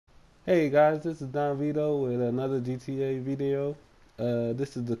Hey guys, this is Don Vito with another GTA video.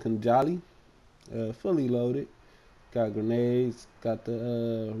 This is the Khanjali, fully loaded. Got grenades, got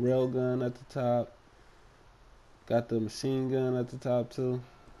the railgun at the top, got the machine gun at the top too.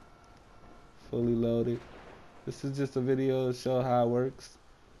 Fully loaded. This is just a video to show how it works.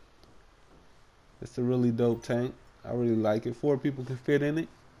 It's a really dope tank. I really like it. 4 people can fit in it.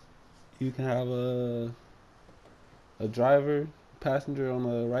 You can have a driver, passenger on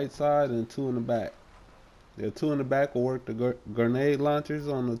the right side, and 2 in the back. The 2 in the back will work the grenade launchers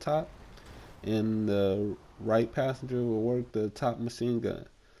on the top, and the right passenger will work the top machine gun.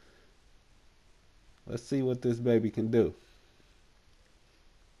 Let's see what this baby can do.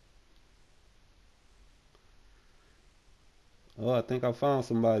 Oh, I think I found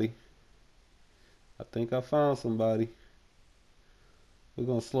somebody. We're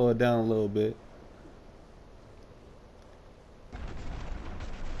gonna slow it down a little bit.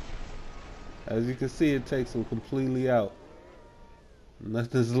 As you can see, it takes them completely out.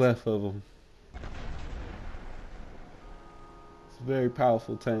 Nothing's left of them. It's a very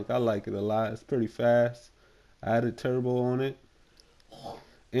powerful tank. I like it a lot. It's pretty fast. I added turbo on it.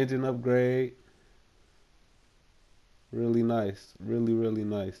 Engine upgrade. Really nice. Really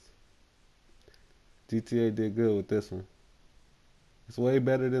nice. GTA did good with this one. It's way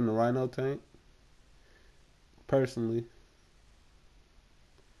better than the Rhino tank, personally.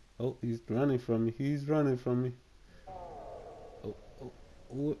 Oh, he's running from me. Oh,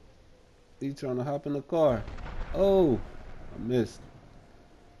 what? He's trying to hop in the car. Oh, I missed.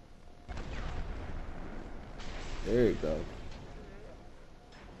 There you go.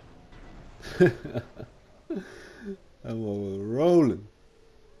 That one was rolling.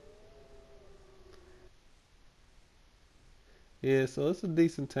 Yeah, so it's a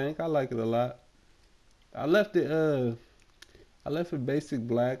decent tank. I like it a lot. I left it basic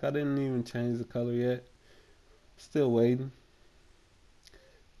black. I didn't even change the color yet. Still waiting.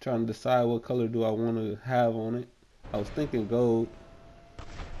 Trying to decide what color do I want to have on it. I was thinking gold.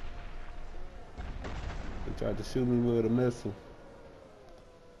 They tried to shoot me with a missile.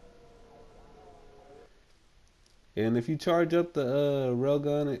 And if you charge up the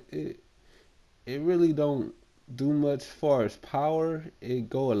railgun, it really don't do much as far as power. It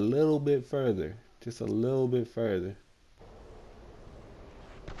go a little bit further, just a little bit further.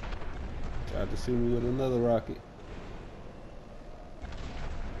 Tried to shoot me with another rocket.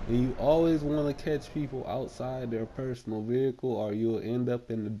 And you always want to catch people outside their personal vehicle, or you'll end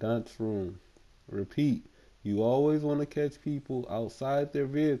up in the dunce room. Repeat, you always want to catch people outside their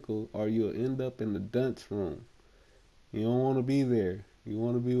vehicle, or you'll end up in the dunce room. You don't want to be there. You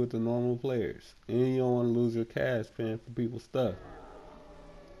want to be with the normal players. And you don't want to lose your cash paying for people's stuff.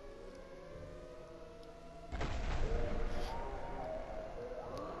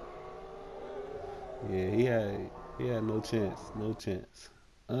 Yeah, he had no chance.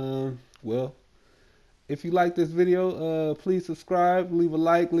 Well, if you like this video, please subscribe, leave a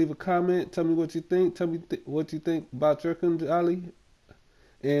like, leave a comment, tell me what you think. Tell me what you think about your Khanjali,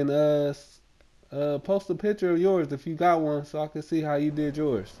 and post a picture of yours if you got one, so I can see how you did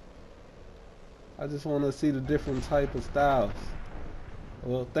yours. I just want to see the different type of styles.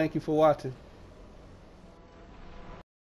 Well, thank you for watching.